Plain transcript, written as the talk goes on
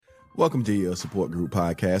Welcome to your Support Group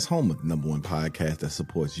Podcast, home of the number one podcast that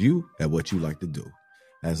supports you at what you like to do.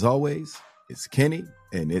 As always, it's Kenny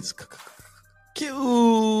and it's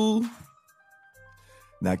Q.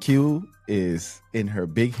 Now, Q is in her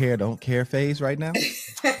big hair don't care phase right now.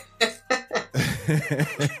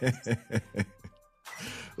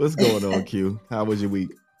 What's going on, Q? How was your week?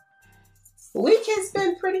 Week has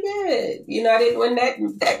been pretty good. You know, I didn't win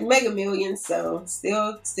that Mega Million, so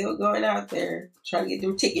still going out there trying to get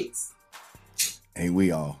them tickets. Ain't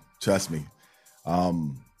we all? Trust me. I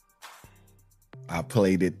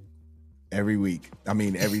played it every week. I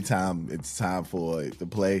mean, every time it's time for it to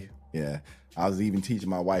play. Yeah. I was even teaching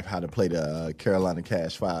my wife how to play the Carolina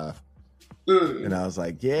Cash 5. And I was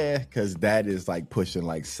like, yeah, because that is like pushing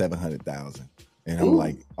like 700,000. And I'm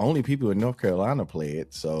like, only people in North Carolina play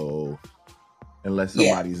it. So unless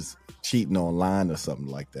somebody's cheating online or something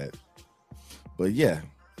like that. But yeah,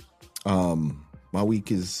 my week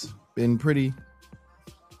has been pretty,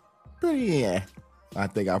 yeah. I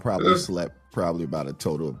think I probably slept about a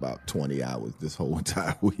total of about 20 hours this whole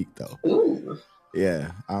entire week, though. Ooh. Yeah,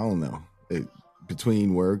 I don't know.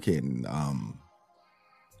 Between work and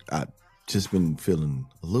I've just been feeling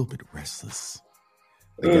a little bit restless.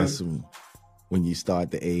 I guess when you start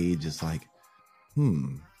the age, it's like,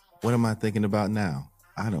 what am I thinking about now?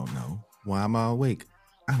 I don't know. Why am I awake?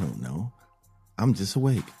 I don't know. I'm just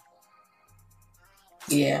awake.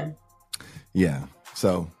 Yeah. Yeah.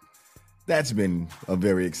 So that's been a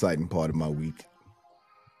very exciting part of my week.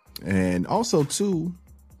 And also, too,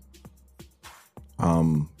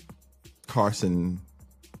 Carson,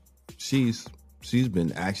 she's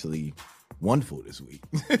been actually wonderful this week.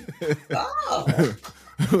 Oh.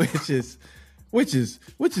 which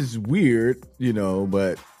is weird, you know,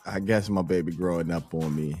 but I guess my baby growing up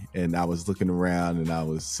on me, and I was looking around and I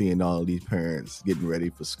was seeing all these parents getting ready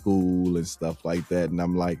for school and stuff like that, and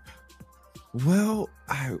I'm like, well,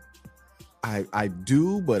 I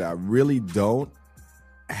do, but I really don't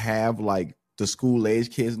have like the school age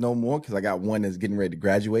kids no more, because I got one that's getting ready to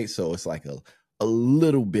graduate, so it's like a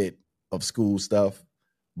little bit of school stuff.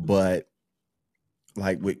 But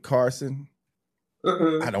like with Carson,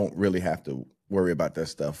 I don't really have to worry about that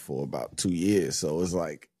stuff for about 2 years. So it's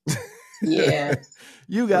like, yeah,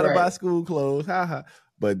 you got to buy school clothes. Haha.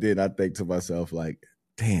 But then I think to myself, like,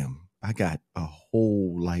 damn, I got a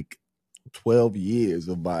whole like 12 years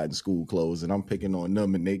of buying school clothes, and I'm picking on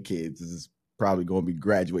them and their kids is probably going to be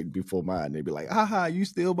graduating before mine. They'd be like, haha, you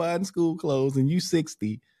still buying school clothes and you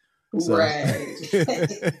 60. So. Right.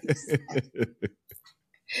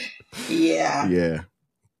 Yeah. Yeah.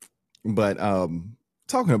 But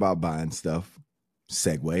talking about buying stuff,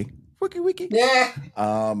 segue. Wiki. Yeah.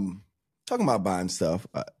 Talking about buying stuff,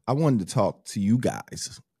 I wanted to talk to you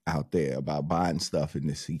guys out there about buying stuff in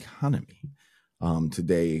this economy.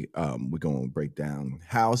 Today, we're going to break down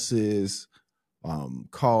houses,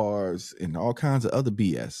 cars, and all kinds of other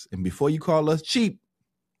BS. And before you call us cheap,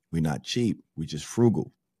 we're not cheap. We're just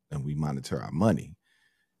frugal, and we monitor our money.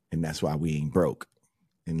 And that's why we ain't broke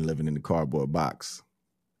and living in the cardboard box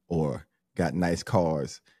or got nice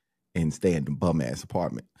cars and stay in the bum ass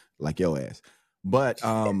apartment like your ass. But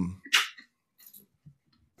I'm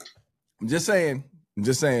just saying,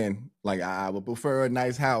 like, I would prefer a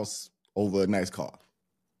nice house over a nice car.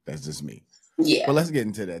 That's just me. Yeah. But let's get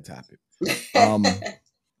into that topic.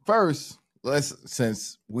 First,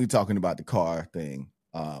 since we're talking about the car thing,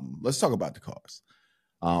 let's talk about the cars.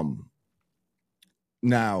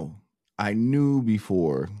 Now, I knew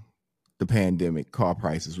before the pandemic, car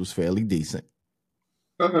prices was fairly decent.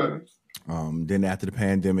 Then after the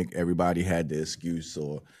pandemic, everybody had the excuse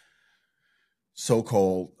or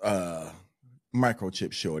so-called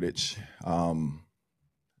microchip shortage.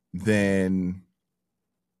 Then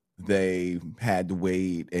they had to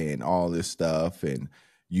wait and all this stuff, and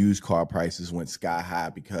used car prices went sky high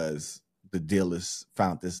because the dealers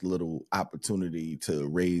found this little opportunity to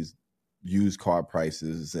raise used car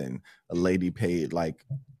prices, and a lady paid like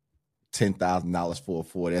 $10,000 for a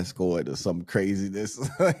Ford Escort or some craziness.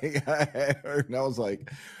 Like, I heard, and I was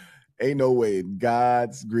like, ain't no way in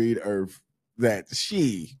God's green earth that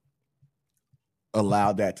she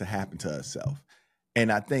allowed that to happen to herself.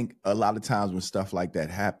 And I think a lot of times when stuff like that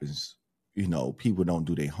happens, you know, people don't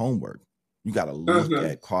do their homework. You got to look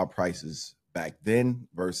at car prices back then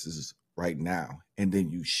versus right now, and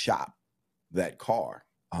then you shop that car.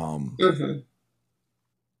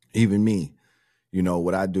 Even me, you know,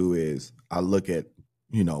 what I do is I look at,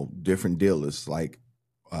 you know, different dealers like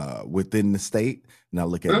within the state, and I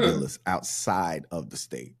look at dealers outside of the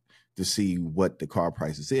state to see what the car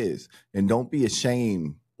prices is. And don't be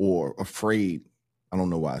ashamed or afraid. I don't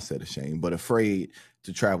know why I said ashamed, but afraid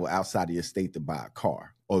to travel outside of your state to buy a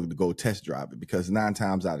car or to go test drive it, because 9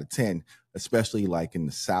 times out of 10, especially like in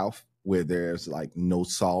the South where there's like no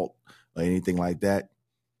salt or anything like that,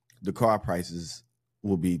 the car prices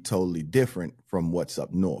will be totally different from what's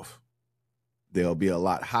up north. They'll be a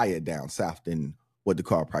lot higher down south than what the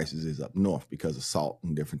car prices is up north because of salt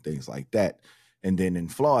and different things like that. And then in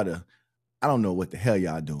Florida, I don't know what the hell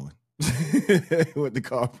y'all doing with the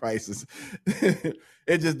car prices.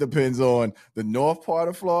 It just depends on the north part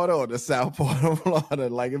of Florida or the south part of Florida.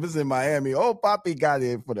 Like if it's in Miami, oh, Papi got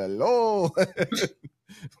it for the low.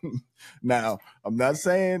 Now, I'm not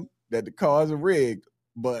saying that the cars are rigged,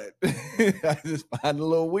 but I just find it a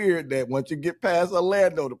little weird that once you get past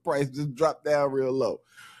Orlando, the price just dropped down real low.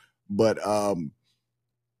 But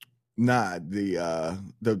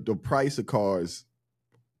the price of cars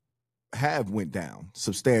have went down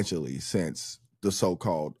substantially since the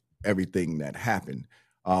so-called everything that happened.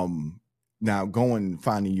 Now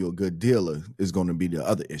finding you a good dealer is going to be the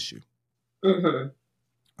other issue. Mm-hmm.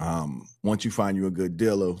 Once you find you a good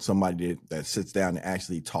dealer, somebody that sits down and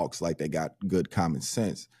actually talks like they got good common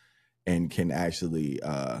sense and can actually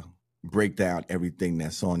break down everything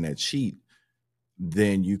that's on that sheet,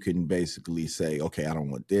 then you can basically say, okay, I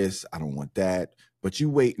don't want this, I don't want that, but you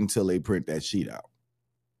wait until they print that sheet out.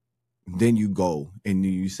 Then you go and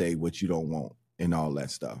you say what you don't want and all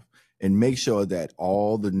that stuff. And make sure that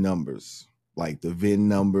all the numbers, like the VIN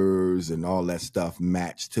numbers and all that stuff,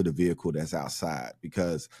 match to the vehicle that's outside.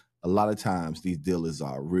 Because a lot of times these dealers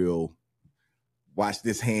are real, watch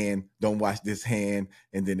this hand, don't watch this hand.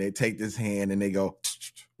 And then they take this hand and they go,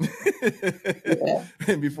 yeah.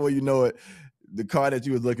 And before you know it, the car that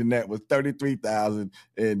you was looking at was $33,000,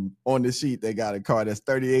 and on the sheet they got a car that's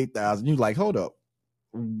 $38,000. You like, hold up,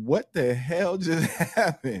 what the hell just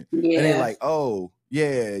happened? Yeah. And they're like, oh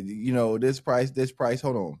yeah, this price.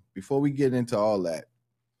 Hold on, before we get into all that,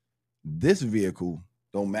 this vehicle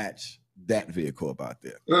don't match that vehicle up out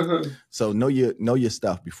there. Mm-hmm. So know your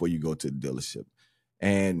stuff before you go to the dealership,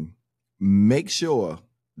 and make sure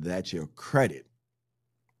that your credit,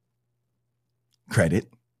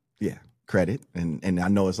 and I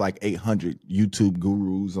know it's like 800 YouTube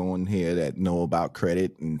gurus on here that know about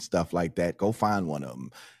credit and stuff like that. Go find one of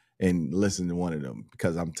them and listen to one of them,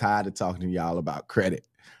 because I'm tired of talking to y'all about credit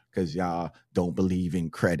because y'all don't believe in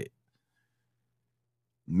credit.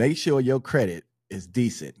 Make sure your credit is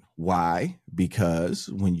decent. Why? Because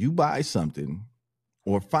when you buy something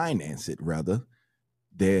or finance it, rather,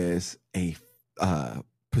 there's a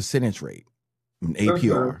percentage rate, an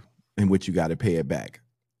APR, in which you got to pay it back.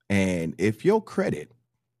 And if your credit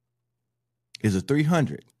is a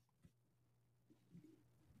 300,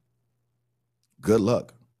 good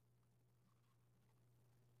luck.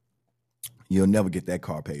 You'll never get that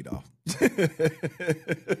car paid off.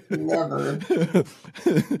 Never.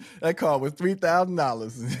 That car was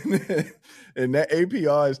 $3,000 and that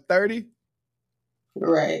APR is 30.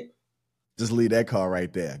 Right. Just leave that car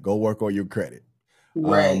right there. Go work on your credit.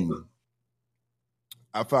 Right.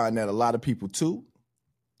 I find that a lot of people too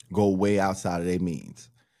go way outside of their means.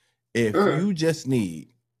 If you just need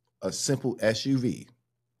a simple SUV,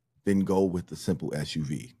 then go with the simple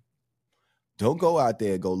SUV. Don't go out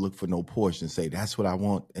there and go look for no Porsche and say, that's what I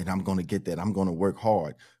want and I'm going to get that. I'm going to work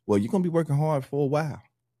hard. Well, you're going to be working hard for a while.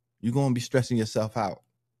 You're going to be stressing yourself out.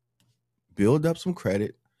 Build up some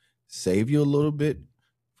credit. Save you a little bit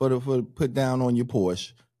for put down on your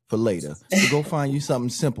Porsche for later. So go find you something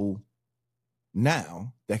simple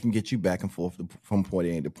now that can get you back and forth from point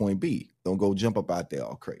A to point B. Don't go jump up out there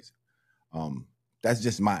all crazy. That's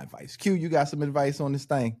just my advice. Q, you got some advice on this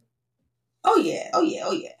thing? Oh yeah.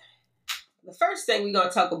 The first thing we're going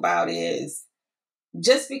to talk about is,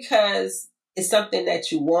 just because it's something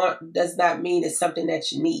that you want does not mean it's something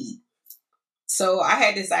that you need. So I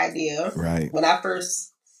had this idea when I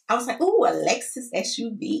was like, ooh, a Lexus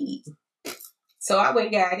SUV. So I went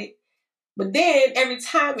and got it. But then every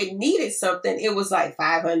time it needed something, it was like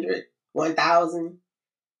 $500, $1,000.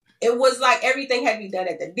 It was like everything had to be done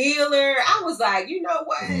at the dealer. I was like, you know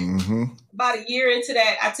what? Mm-hmm. About a year into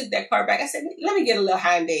that, I took that car back. I said, let me get a little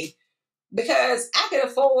Hyundai, because I can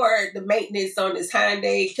afford the maintenance on this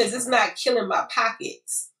Hyundai because it's not killing my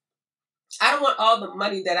pockets. I don't want all the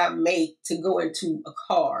money that I make to go into a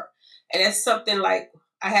car. And that's something like,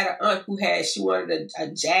 I had an aunt who she wanted a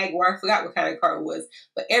Jaguar. I forgot what kind of car it was.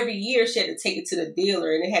 But every year she had to take it to the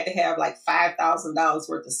dealer, and it had to have like $5,000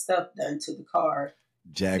 worth of stuff done to the car.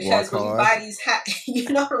 Jaguar because cars. When you buy these you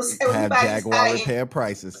know what I'm saying? Have Jaguar repair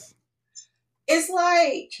prices. It's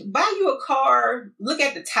like, buy you a car, look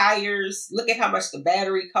at the tires, look at how much the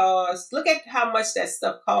battery costs, look at how much that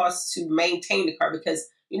stuff costs to maintain the car, because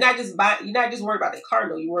You're not just worried about the car,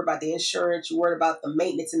 no. You worry about the insurance. You worry about the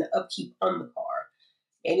maintenance and the upkeep on the car.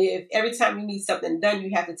 And if every time you need something done,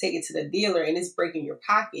 you have to take it to the dealer and it's breaking your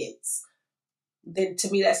pockets, then to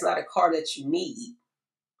me, that's not a car that you need.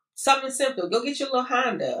 Something simple. Go get your little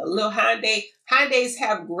Honda. A little Hyundai. Hyundais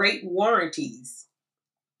have great warranties.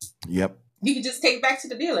 Yep. You can just take it back to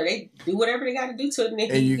the dealer. They do whatever they got to do to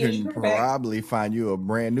it, and you can probably find you a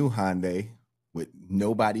brand new Hyundai with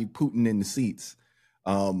nobody putting in the seats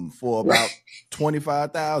for about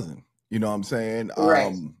 $25,000. You know what I'm saying?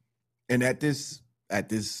 Right. And at this,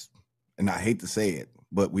 and I hate to say it,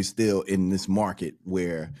 but we're still in this market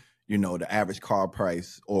where, you know, the average car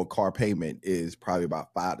price or car payment is probably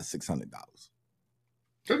about $500 to $600.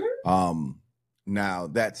 Mm-hmm. Now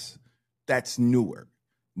that's newer,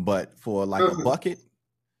 but for like a bucket,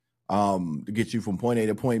 to get you from point A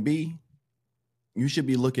to point B, you should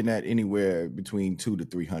be looking at anywhere between $200 to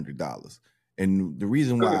 $300. And the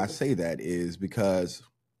reason why I say that is because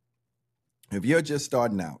if you're just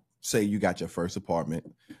starting out, say you got your first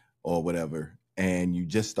apartment or whatever, and you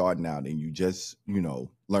just starting out and you just, you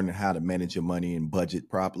know, learning how to manage your money and budget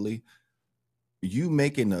properly, you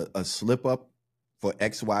making a slip up for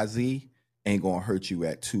XYZ ain't gonna hurt you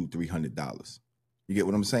at $200-$300. You get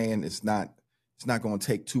what I'm saying? It's not gonna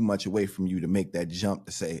take too much away from you to make that jump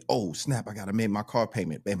to say, oh snap, I gotta make my car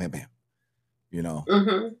payment. Bam, bam, bam. You know?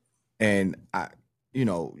 And I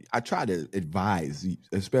try to advise,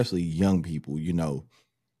 especially young people, you know,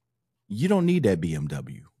 you don't need that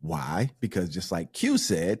BMW. Why? Because just like Q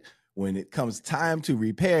said, when it comes time to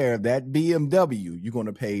repair that BMW, you're going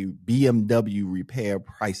to pay BMW repair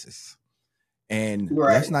prices. And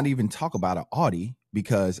let's not even talk about an Audi,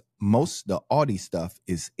 because most of the Audi stuff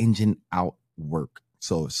is engine out work.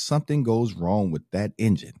 So if something goes wrong with that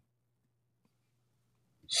engine,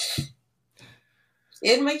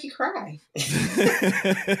 it'd make you cry.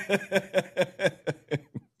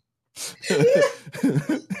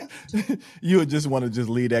 You would just want to just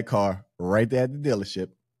leave that car right there at the dealership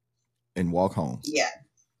and walk home.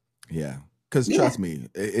 Yeah. Because trust me,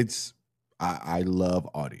 I love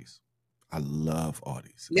Audis. I love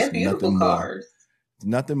Audis. They're beautiful cars.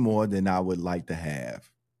 Nothing more than I would like to have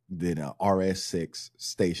than a RS6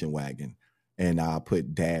 station wagon, and I'll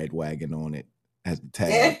put Dad Wagon on it as the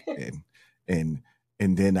tag, and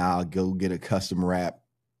then I'll go get a custom wrap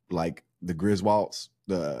like the Griswolds,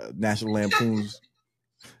 the National Lampoons.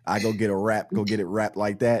 I go get it wrapped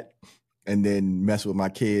like that, and then mess with my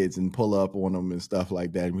kids and pull up on them and stuff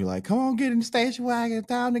like that, and be like, "Come on, get in the station wagon,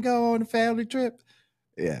 time to go on a family trip."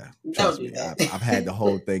 Yeah, trust me, I've had the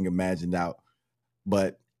whole thing imagined out.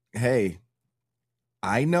 But hey,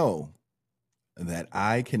 I know that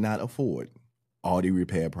I cannot afford Audi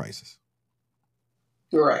repair prices.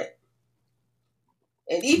 Right.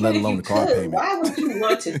 And even if you could, why would you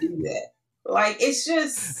want to do that? Like, it's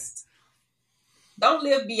just, don't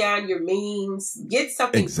live beyond your means. Get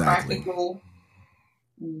something practical.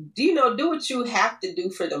 Do what you have to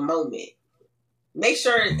do for the moment. Make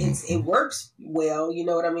sure it works well. You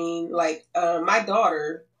know what I mean? Like, my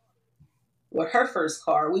daughter, with her first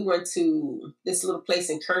car, we went to this little place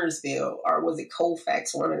in Kernersville, or was it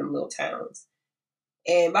Colfax, one of them little towns.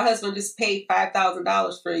 And my husband just paid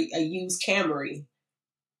 $5,000 for a used Camry.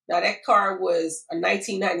 Now, that car was a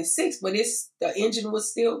 1996, but the engine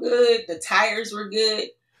was still good. The tires were good.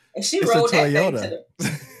 And she rode that thing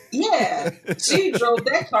to she drove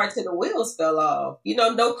that car till the wheels fell off.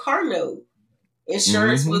 No car note.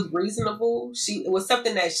 Insurance was reasonable. It was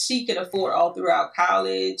something that she could afford all throughout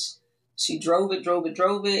college. She drove it.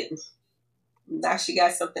 Now she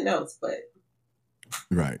got something else, but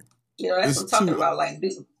right. That's what I'm talking about. Like,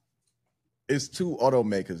 it's two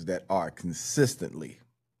automakers that are consistently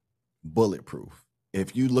bulletproof.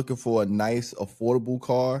 If you're looking for a nice, affordable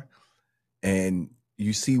car and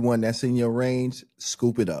you see one that's in your range,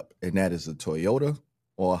 scoop it up. And that is a Toyota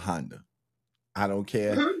or a Honda. I don't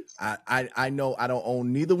care. I know I don't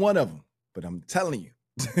own neither one of them, but I'm telling you,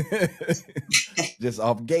 just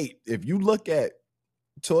off gate, if you look at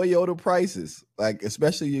Toyota prices, like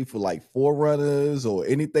especially for like 4Runners or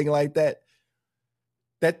anything like that,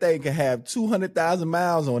 that thing can have 200,000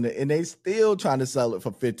 miles on it, and they still trying to sell it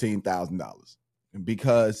for $15,000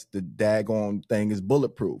 because the daggone thing is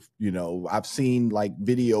bulletproof. I've seen like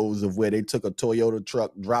videos of where they took a Toyota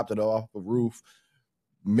truck, dropped it off a roof,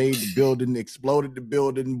 made the building, exploded the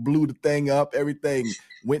building, blew the thing up, everything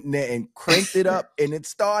went in there and cranked it up, and it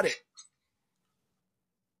started.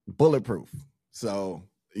 Bulletproof. So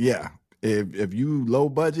yeah, if you low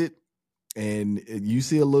budget and you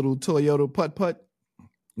see a little Toyota putt,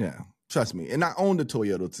 yeah, trust me. And I owned a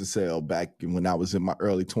Toyota to sell back when I was in my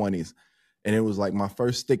early 20s, And it was like my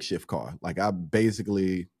first stick shift car. Like I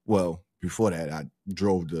basically, well, before that, I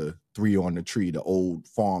drove the 3 on the tree, the old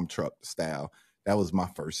farm truck style. That was my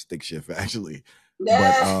first stick shift actually.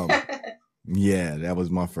 But yeah, that was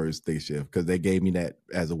my first stick shift because they gave me that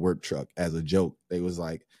as a work truck, as a joke. They was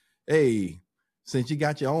like, "Hey, since you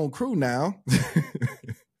got your own crew now,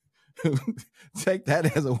 take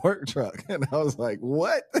that as a work truck." And I was like,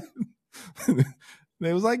 "What?"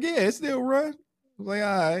 They was like, "Yeah, it still run." I was like,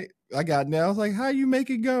 "All right." I got now. I was like, "How you make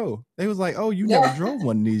it go?" They was like, "Oh, you never drove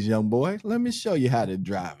one of these, young boy. Let me show you how to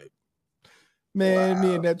drive it." Man,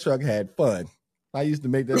 me and that truck had fun. I used to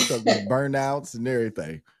make that truck with burnouts and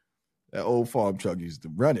everything. That old farm truck used to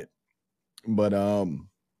run it. But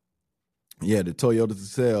yeah, the Toyota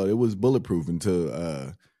Cell, it was bulletproof until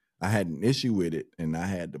I had an issue with it and I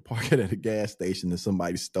had to park it at a gas station and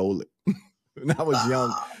somebody stole it. When I was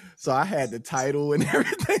young. So I had the title and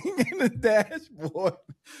everything in the dashboard.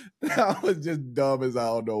 I was just dumb as I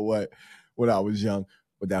don't know what when I was young.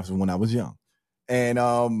 But that was when I was young. And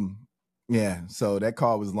yeah, so that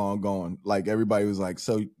car was long gone. Like everybody was like,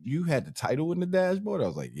 "So you had the title in the dashboard?" I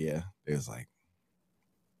was like, "Yeah." It was like,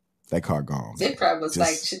 that car gone. It probably was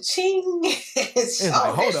like cha-ching. It's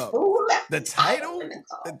like, hold up. The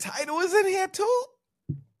title is in here too?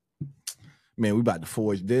 Man, we about to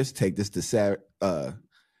forge this, take this to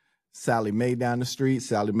Sally Mae down the street.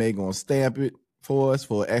 Sally Mae gonna stamp it for us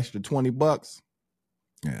for an extra $20.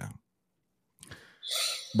 Yeah.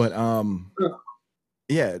 But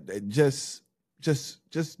yeah, just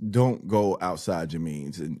don't go outside your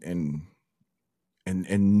means and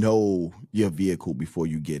know your vehicle before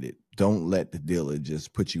you get it. Don't let the dealer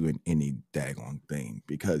just put you in any daggone thing,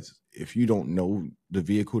 because if you don't know the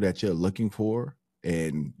vehicle that you're looking for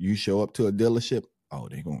and you show up to a dealership, oh,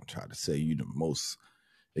 they're going to try to sell you the most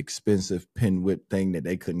expensive pin whip thing that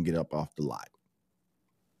they couldn't get up off the lot.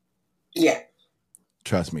 Yeah.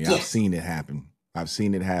 Trust me, I've seen it happen. I've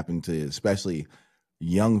seen it happen to especially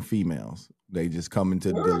young females. They just come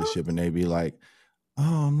into the dealership and they be like,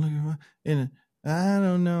 "Oh, I'm looking for I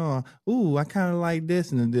don't know. Ooh, I kind of like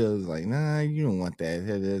this." And the dealer's like, "Nah, you don't want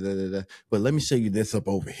that. But let me show you this up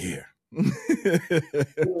over here."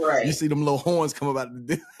 Right. You see them little horns come about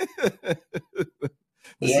the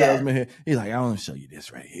salesman here. He's like, "I want to show you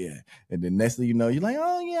this right here." And then next thing you know, you're like,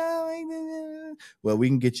 "Oh yeah, I like that." Well, we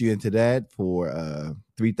can get you into that for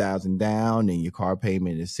 $3,000 down, and your car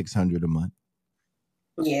payment is $600 a month.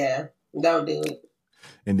 Yeah, don't do it.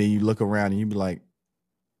 And then you look around and you be like,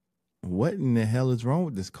 "What in the hell is wrong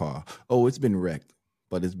with this car?" "Oh, it's been wrecked,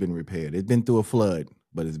 but it's been repaired. It's been through a flood,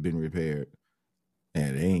 but it's been repaired."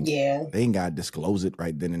 And they ain't got to disclose it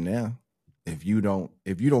right then and there. If you don't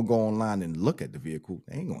go online and look at the vehicle,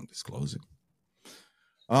 they ain't gonna disclose it.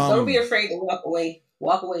 Don't be afraid to walk away.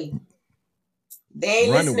 Walk away. They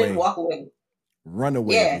ain't listening. Away. Walk away. Run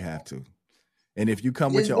away if you have to. And if you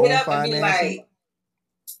come with your own financing, like,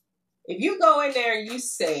 if you go in there and you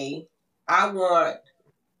say, "I want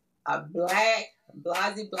a black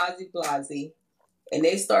blasey," and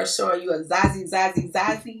they start showing you a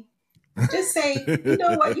zazzy, just say, "You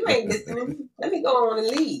know what? You ain't listening. Let me go on and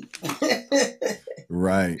leave."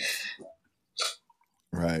 Right.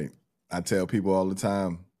 I tell people all the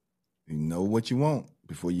time, you know what you want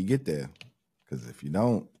before you get there. Because if you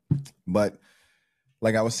don't, but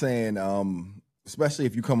like I was saying, especially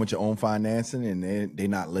if you come with your own financing and they're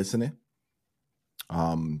not listening,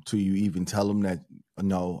 to you even tell them that,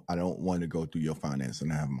 "No, I don't want to go through your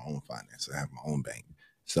financing. I have my own finance. I have my own bank,"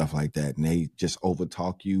 stuff like that. And they just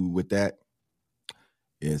overtalk you with that.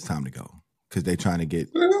 It's time to go, because they're trying to get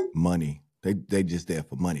money. They just there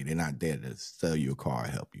for money. They're not there to sell you a car or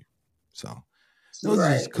help you. So those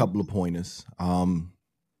are just a couple of pointers.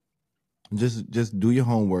 Just do your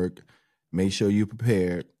homework. Make sure you're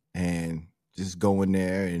prepared, and just go in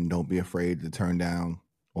there and don't be afraid to turn down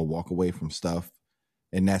or walk away from stuff.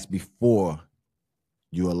 And that's before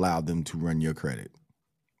you allow them to run your credit.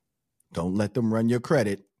 Don't let them run your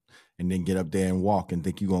credit and then get up there and walk and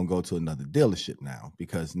think you're going to go to another dealership now,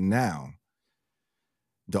 because now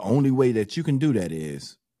the only way that you can do that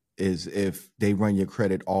is if they run your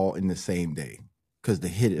credit all in the same day, because the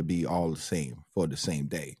hit will be all the same for the same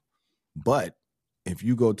day. But if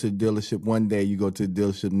you go to a dealership one day, you go to a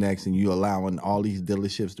dealership next, and you allowing all these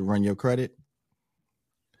dealerships to run your credit,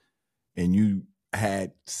 and you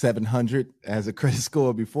had 700 as a credit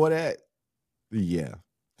score before that, yeah,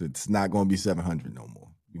 it's not going to be 700 no more.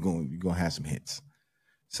 You're going to have some hits.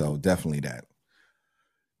 So definitely that.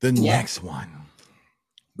 The next one,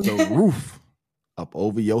 the roof up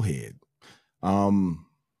over your head. Now,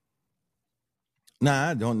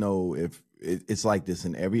 I don't know if it's like this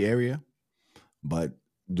in every area, but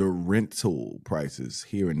the rental prices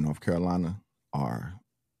here in North Carolina are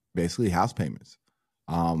basically house payments.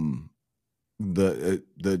 The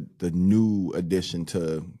new addition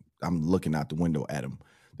to, I'm looking out the window at them.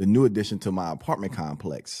 The new addition to my apartment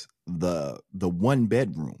complex, the 1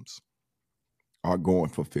 bedrooms are going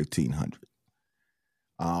for $1,500.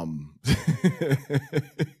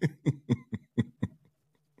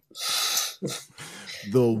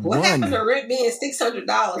 What happened to rent being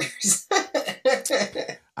 $600?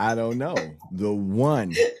 I don't know. The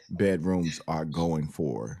 1 bedrooms are going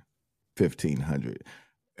for $1,500.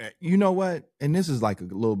 You know what? And this is like a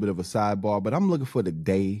little bit of a sidebar, but I'm looking for the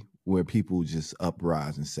day where people just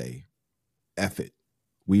uprise and say, F it,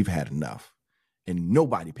 we've had enough. And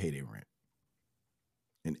nobody pay their rent.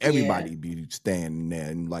 And everybody be standing there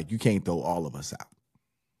and like, you can't throw all of us out.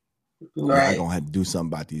 Right. I'm gonna have to do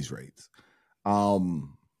something about these rates.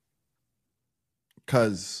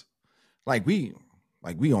 Cause like we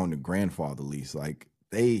on the grandfather lease. Like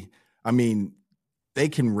they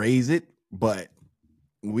can raise it, but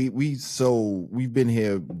we've been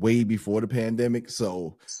here way before the pandemic,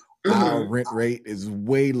 so our rent rate is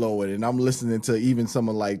way lower. And I'm listening to even some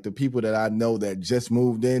of like the people that I know that just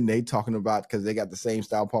moved in, they talking about, because they got the same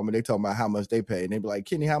style apartment, they talking about how much they pay. And they be like,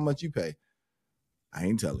 Kenny, how much you pay? I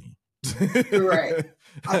ain't telling you. Right.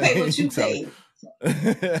 I pay what you pay.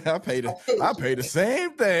 I pay the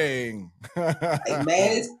same thing. Like,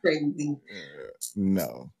 man, it's crazy.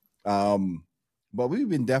 No. But we've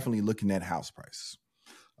been definitely looking at house prices.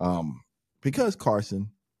 Because Carson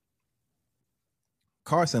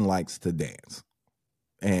likes to dance.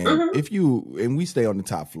 And we stay on the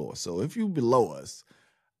top floor. So if you below us,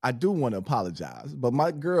 I do want to apologize, but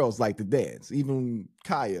my girls like to dance. Even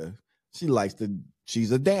Kaya,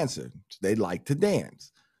 she's a dancer. They like to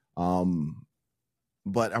dance.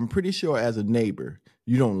 But I'm pretty sure as a neighbor,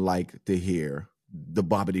 you don't like to hear the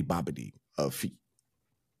bobbity of feet.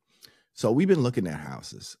 So we've been looking at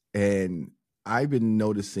houses, and I've been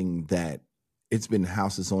noticing that it's been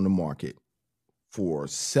houses on the market for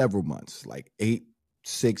several months, like 8,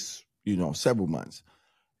 6, several months.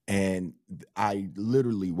 And I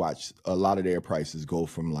literally watched a lot of their prices go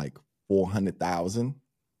from like 400,000.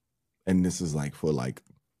 And this is like for like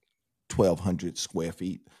 1,200 square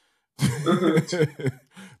feet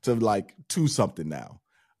to like 2 something now.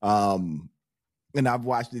 And I've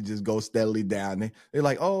watched it just go steadily down. They're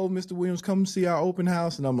like, oh, Mr. Williams, come see our open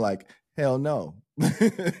house. And I'm like, hell no.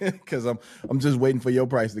 Because I'm just waiting for your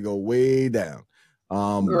price to go way down.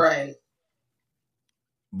 Right.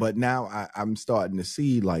 But now I'm starting to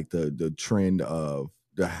see like the trend of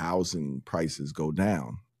the housing prices go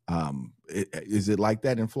down. Is it like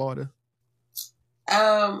that in Florida?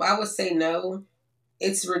 I would say no.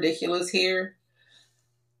 It's ridiculous here.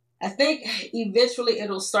 I think eventually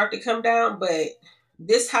it'll start to come down, but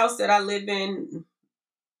this house that I live in,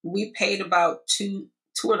 we paid about two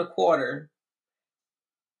and a quarter.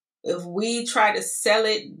 If we try to sell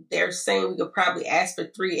it, they're saying we could probably ask for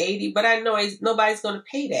 $380, but I know nobody's going to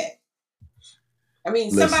pay that. I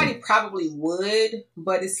mean, somebody probably would,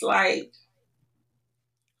 but it's like,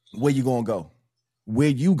 where you gonna go? Where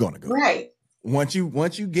you gonna go? Right. Once you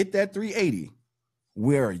get that 380,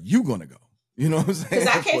 where are you gonna go? You know what I'm saying?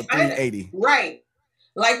 Because I can't find it. Right.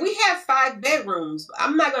 Like, we have 5 bedrooms.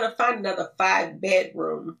 I'm not gonna find another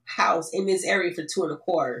 5-bedroom house in this area for 2 and a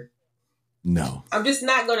quarter. No. I'm just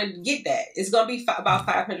not gonna get that. It's gonna be about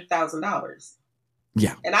 $500,000.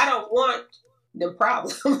 Yeah. And I don't want the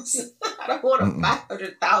problems. I don't want a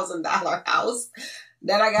 $500,000 house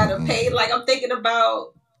that I gotta pay. Like, I'm thinking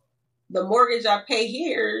about the mortgage I pay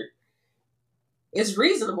here. It's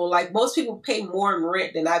reasonable. Like, most people pay more in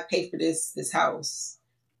rent than I pay for this house.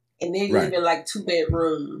 And then even like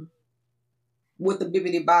 2-bedroom with the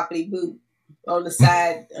bibbity boppity boop on the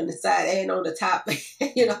side, and on the top.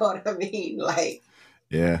 You know what I mean? Like,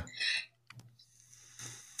 yeah.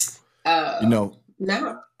 No.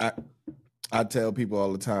 I tell people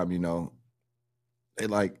all the time, they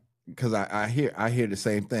like, because I hear the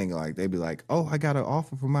same thing. Like, they be like, oh, I got an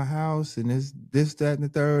offer for my house and this, that, and the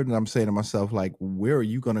third. And I'm saying to myself, like, where are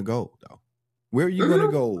you going to go, though? Where are you going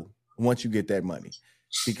to go once you get that money?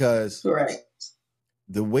 Because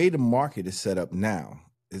the way the market is set up now,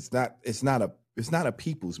 it's not a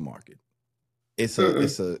people's market. It's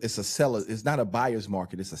a seller. It's not a buyer's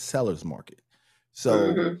market. It's a seller's market.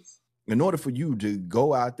 So in order for you to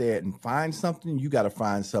go out there and find something, you got to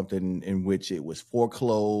find something in which it was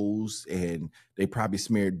foreclosed and they probably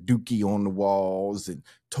smeared dookie on the walls and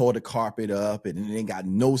tore the carpet up and it ain't got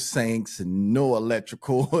no sinks and no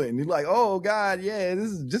electrical. And you're like, oh God, yeah, this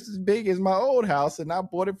is just as big as my old house and I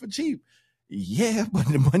bought it for cheap. Yeah, but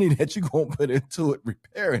the money that you're gonna put into it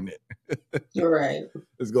repairing it, You're right.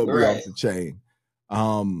 it's gonna be Right. off the chain.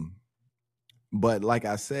 But like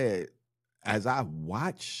I said, as I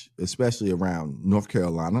watch, especially around North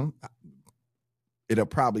Carolina, it'll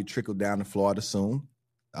probably trickle down to Florida soon.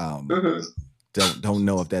 Mm-hmm. Don't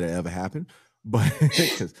know if that'll ever happen, but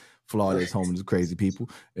because Florida is home to crazy people,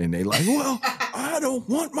 and they like, well, I don't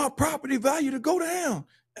want my property value to go down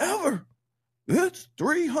ever. It's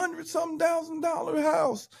 $300,000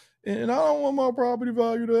 house, and I don't want my property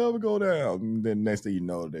value to ever go down. And then next thing you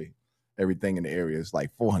know, everything in the area is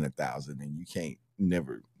like 400,000, and you can't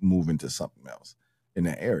never move into something else in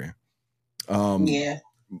that area. Yeah.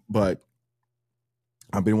 But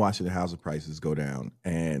I've been watching the housing prices go down,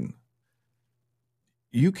 and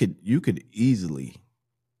you could easily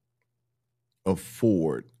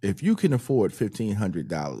afford, if you can afford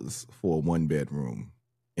 $1,500 for a 1-bedroom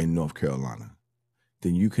in North Carolina,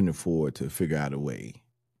 then you can afford to figure out a way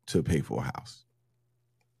to pay for a house.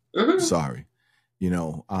 Mm-hmm. Sorry.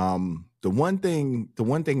 The one thing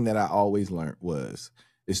that I always learned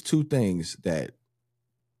is two things that,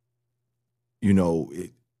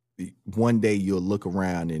 one day you'll look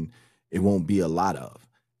around and it won't be a lot of,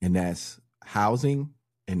 and that's housing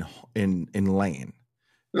and land.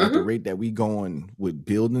 Mm-hmm. At the rate that we going with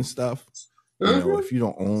building stuff, if you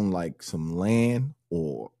don't own like some land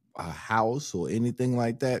or a house or anything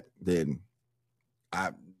like that, then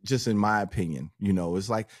just in my opinion, it's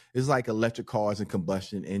like electric cars and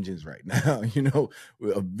combustion engines right now.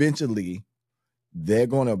 Eventually they're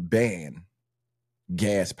going to ban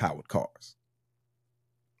gas powered cars.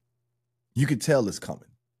 You could tell it's coming.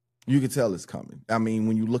 I mean,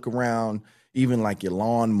 when you look around, even like your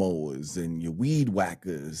lawnmowers and your weed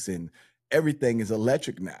whackers and everything is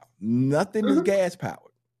electric now. Nothing is gas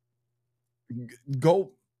powered.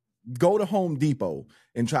 Go to Home Depot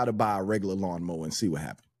and try to buy a regular lawnmower and see what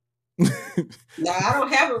happens. No, I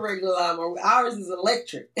don't have a regular lawnmower. Ours is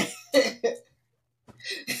electric.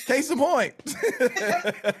 Case in point.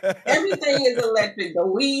 Everything is electric. The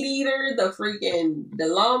weed eater, the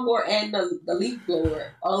lawnmower, and the leaf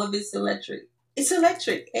blower. All of it's electric. It's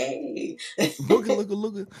electric. Hey. Look.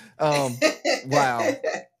 Wow.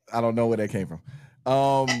 I don't know where that came from.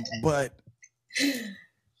 But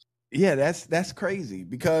yeah, that's crazy,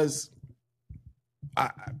 because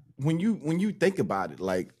when you think about it,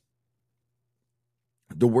 like,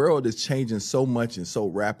 the world is changing so much and so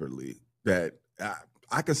rapidly that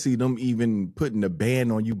I could see them even putting a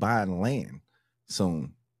ban on you buying land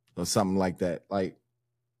soon or something like that, like,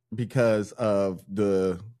 because of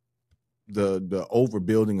the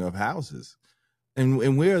overbuilding of houses.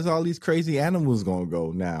 And where's all these crazy animals gonna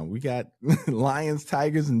go now? We got lions,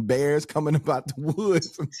 tigers, and bears coming about the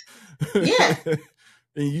woods. Yeah.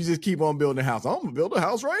 And you just keep on building a house. I'm gonna build a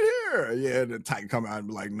house right here. Yeah, the tiger come out and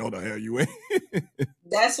be like, no, the hell you ain't.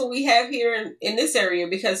 That's what we have here in this area,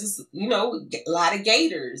 because it's, a lot of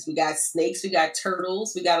gators. We got snakes, we got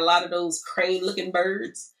turtles, we got a lot of those crane looking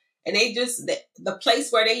birds. And they just, the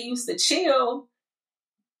place where they used to chill,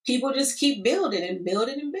 people just keep building and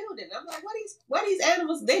building and building. I'm like, what these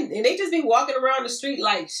animals then? And they just be walking around the street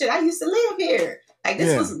like, shit, I used to live here. Like,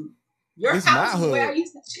 this was your house was where I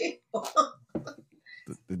used to chill.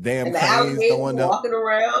 The damn and the cranes throwing up, walking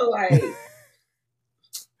around like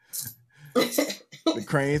the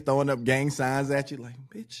cranes throwing up gang signs at you, like,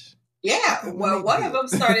 bitch. Yeah, well, one of them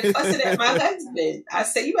started fussing at my husband. I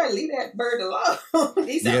said, "You better leave that bird alone."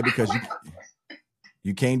 He said, because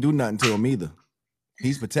you can't do nothing to him either.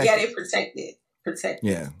 He's protected. Yeah, they protected.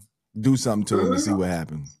 Yeah, do something to him and see what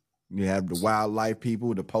happens. You have the wildlife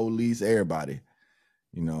people, the police, everybody.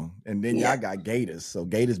 And then y'all got gators. So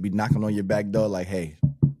gators be knocking on your back door like, hey.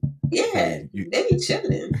 Yeah, they be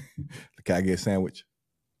chilling. Can I get a sandwich?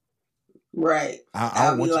 Right. I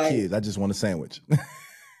don't want your kids. I just want a sandwich.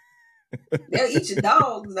 They'll eat your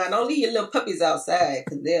dogs. Now, don't leave your little puppies outside,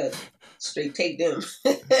 because they'll straight take them.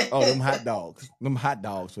 Oh, them hot dogs. Them hot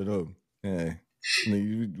dogs for them. Yeah.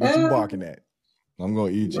 What you barking at? I'm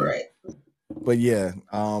going to eat you. Right. But yeah,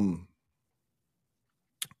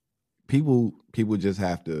 people just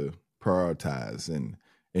have to prioritize and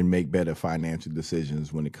make better financial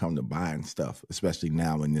decisions when it comes to buying stuff, especially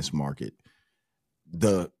now in this market.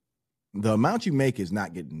 The amount you make is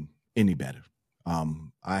not getting any better.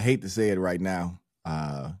 I hate to say it right now.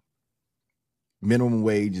 Minimum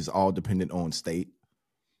wage is all dependent on state.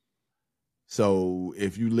 So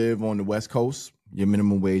if you live on the West Coast, your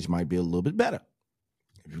minimum wage might be a little bit better.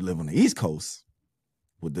 If you live on the East Coast,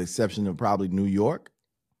 with the exception of probably New York,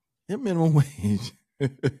 your minimum wage. You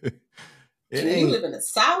live in the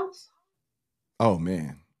South? Oh,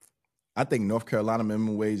 man. I think North Carolina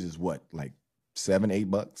minimum wage is what, like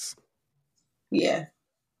 $7-8. Yeah.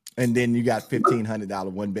 And then you got $1,500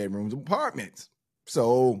 1-bedroom apartments.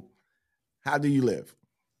 So how do you live?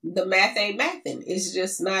 The math ain't mathing. It's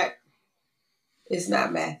just not. It's not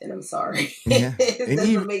mathing. I'm sorry. Yeah. And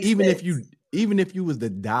even if you was to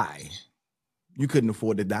die, you couldn't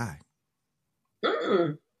afford to die.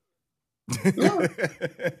 No.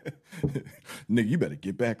 Nigga, you better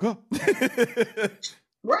get back up.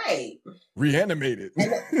 Right. Reanimated.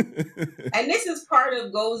 And this is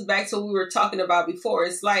goes back to what we were talking about before.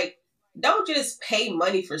 It's like, don't just pay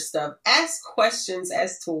money for stuff. Ask questions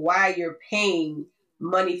as to why you're paying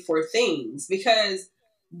money for things, because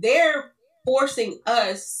they're forcing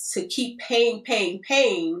us to keep paying.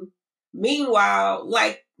 Meanwhile,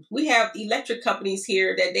 like, we have electric companies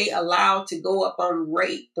here that they allow to go up on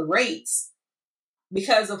the rates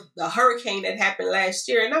because of the hurricane that happened last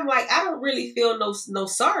year. And I'm like, I don't really feel no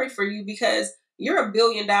sorry for you, because you're a $1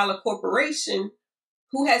 billion corporation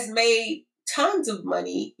who has made tons of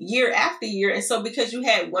money year after year. And so because you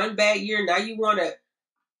had one bad year, now you want to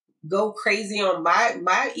go crazy on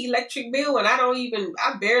my electric bill, and I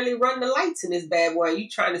barely run the lights in this bad boy. You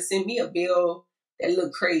trying to send me a bill that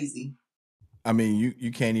look crazy. I mean,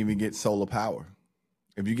 you can't even get solar power.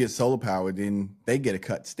 If you get solar power, then they get a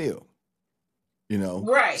cut still. You know?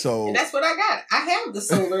 Right. So and that's what I got. I have the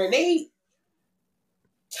solar and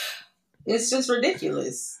it's just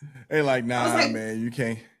ridiculous. They're like, nah, man, you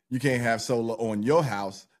can't have solar on your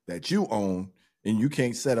house that you own, and you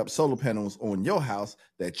can't set up solar panels on your house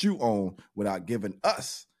that you own without giving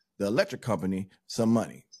us, the electric company, some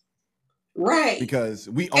money. Right. Because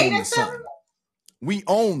we own the sun. We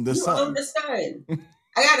own the sun. You own the sun.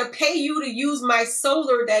 I got to pay you to use my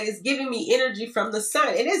solar that is giving me energy from the sun.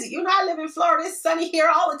 I live in Florida. It's sunny here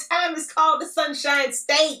all the time. It's called the Sunshine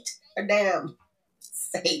State. For damn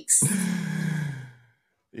sakes.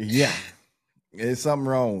 Yeah. There's something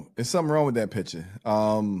wrong. There's something wrong with that picture.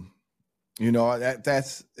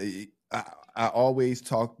 That's I always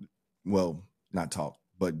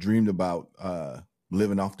dreamed about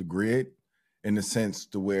living off the grid, in the sense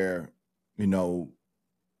to where,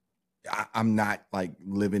 I'm not like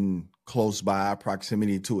living close by,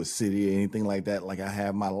 proximity to a city or anything like that. Like, I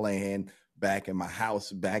have my land back in my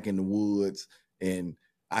house, back in the woods, and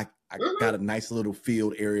I got a nice little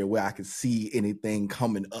field area where I could see anything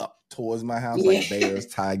coming up towards my house, like bears,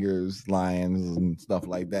 tigers, lions, and stuff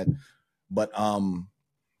like that. But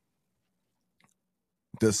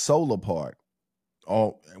the solar part,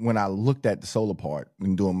 when I looked at the solar part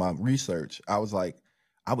and doing my research, I was like,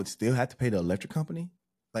 I would still have to pay the electric company.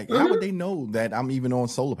 Like, how would they know that I'm even on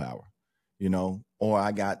solar power, or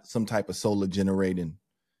I got some type of solar generating,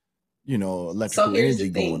 electrical energy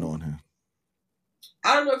going on here?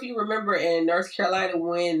 I don't know if you remember in North Carolina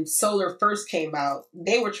when solar first came out,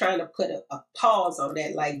 they were trying to put a pause on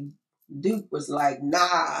that. Like, Duke was like,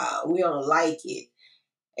 nah, we don't like it.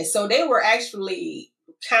 And so they were actually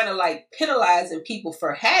kind of like penalizing people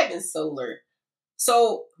for having solar.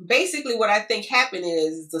 So basically what I think happened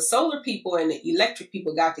is the solar people and the electric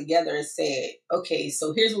people got together and said, okay,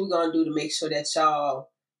 so here's what we're going to do to make sure that y'all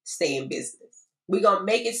stay in business. We're going to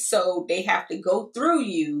make it so they have to go through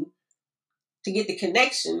you to get the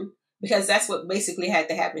connection, because that's what basically had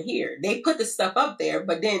to happen here. They put the stuff up there,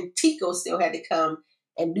 but then TECO still had to come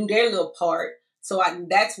and do their little part. So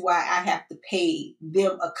that's why I have to pay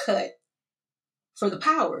them a cut for the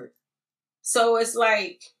power. So it's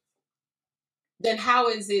like, then how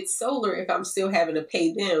is it solar if I'm still having to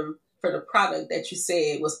pay them for the product that you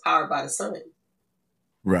said was powered by the sun?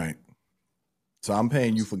 Right. So I'm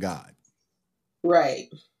paying you for God. Right.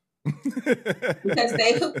 Because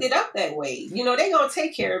they hooked it up that way. They're going to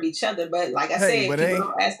take care of each other. But like I said,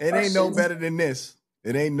 it ain't no better than this.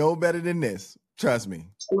 It ain't no better than this. Trust me.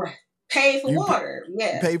 Right. Pay for water.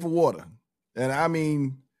 Pay for water. And I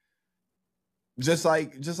mean, just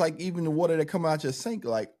like even the water that come out your sink,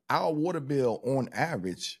 like our water bill on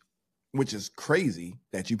average, which is crazy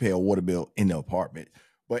that you pay a water bill in the apartment.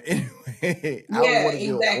 But anyway, our water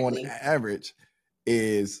bill on average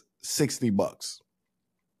is $60.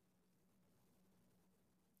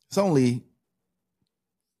 It's only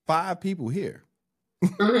 5 people here.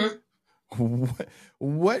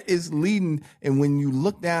 What is leading? And when you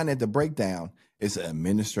look down at the breakdown, it's an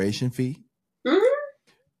administration fee.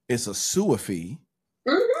 It's a sewer fee.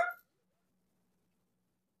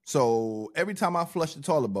 So every time I flush the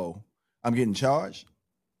toilet bowl, I'm getting charged.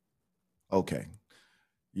 Okay,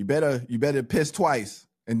 you better piss twice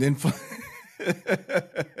and then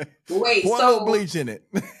wait. Pour a little bleach in it.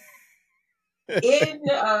 In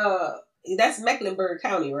that's Mecklenburg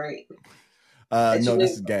County, right? No,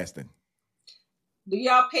 this is Gaston. Do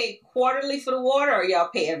y'all pay quarterly for the water, or y'all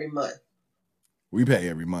pay every month? We pay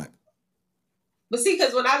every month. But see,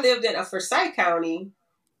 because when I lived in Forsyth County,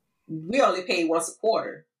 we only paid once a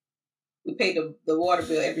quarter. We paid the water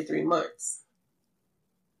bill every 3 months.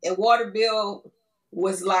 And water bill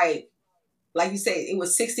was like you said, it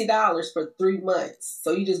was $60 for 3 months.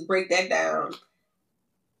 So you just break that down.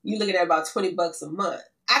 You're looking at about $20 a month.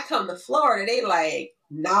 I come to Florida, they like,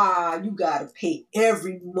 nah, you gotta pay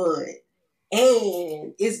every month.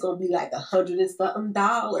 And it's gonna be like $100 and something.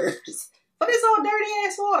 But it's all dirty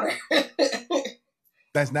ass water.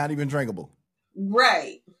 That's not even drinkable.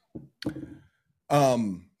 Right.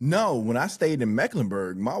 No, when I stayed in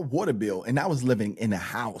Mecklenburg, my water bill, and I was living in a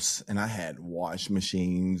house, and I had wash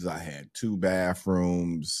machines, I had 2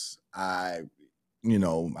 bathrooms, I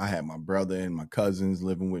had my brother and my cousins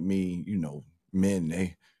living with me. Men,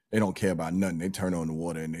 they don't care about nothing. They turn on the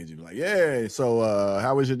water and they just be like, yeah, so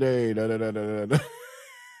how was your day? Da, da, da, da, da.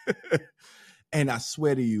 And I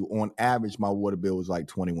swear to you, on average, my water bill was like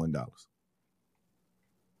 $21.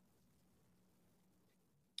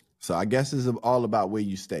 So I guess it's all about where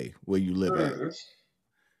you stay, where you live at.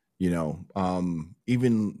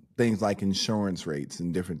 Even things like insurance rates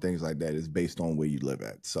and different things like that is based on where you live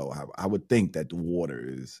at. So I would think that the water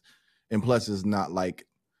is, and plus it's not like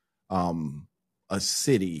a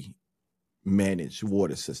city managed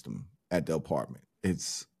water system at the apartment.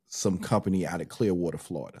 It's some company out of Clearwater,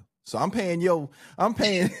 Florida. So I'm paying Damn,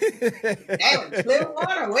 Clearwater,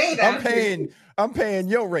 wait. I'm paying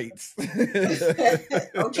your rates.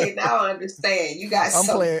 Okay, now I understand. You guys. I'm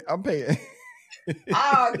paying.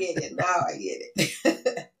 I get it. Now I get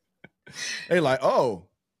it. They like, oh,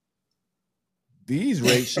 these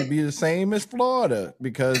rates should be the same as Florida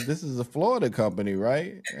because this is a Florida company,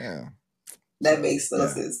 right? Yeah. That makes no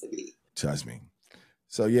sense to me. Trust me.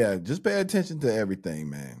 So yeah, just pay attention to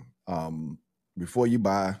everything, man. Before you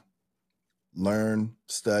buy, learn,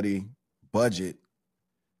 study, budget,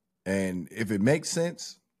 and if it makes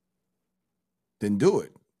sense, then do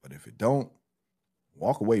it. But if it don't,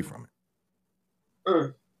 walk away from it.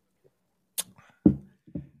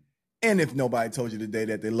 And if nobody told you today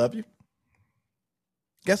that they love you,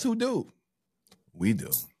 guess who do? We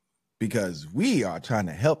do. Because we are trying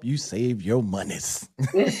to help you save your monies.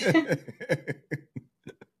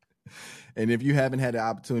 And if you haven't had the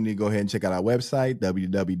opportunity, go ahead and check out our website,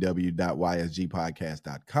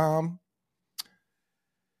 www.ysgpodcast.com.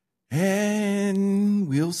 And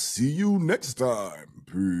we'll see you next time.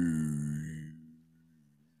 Peace.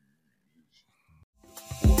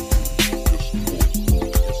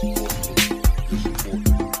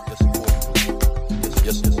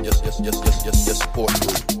 Yes,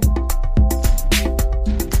 support.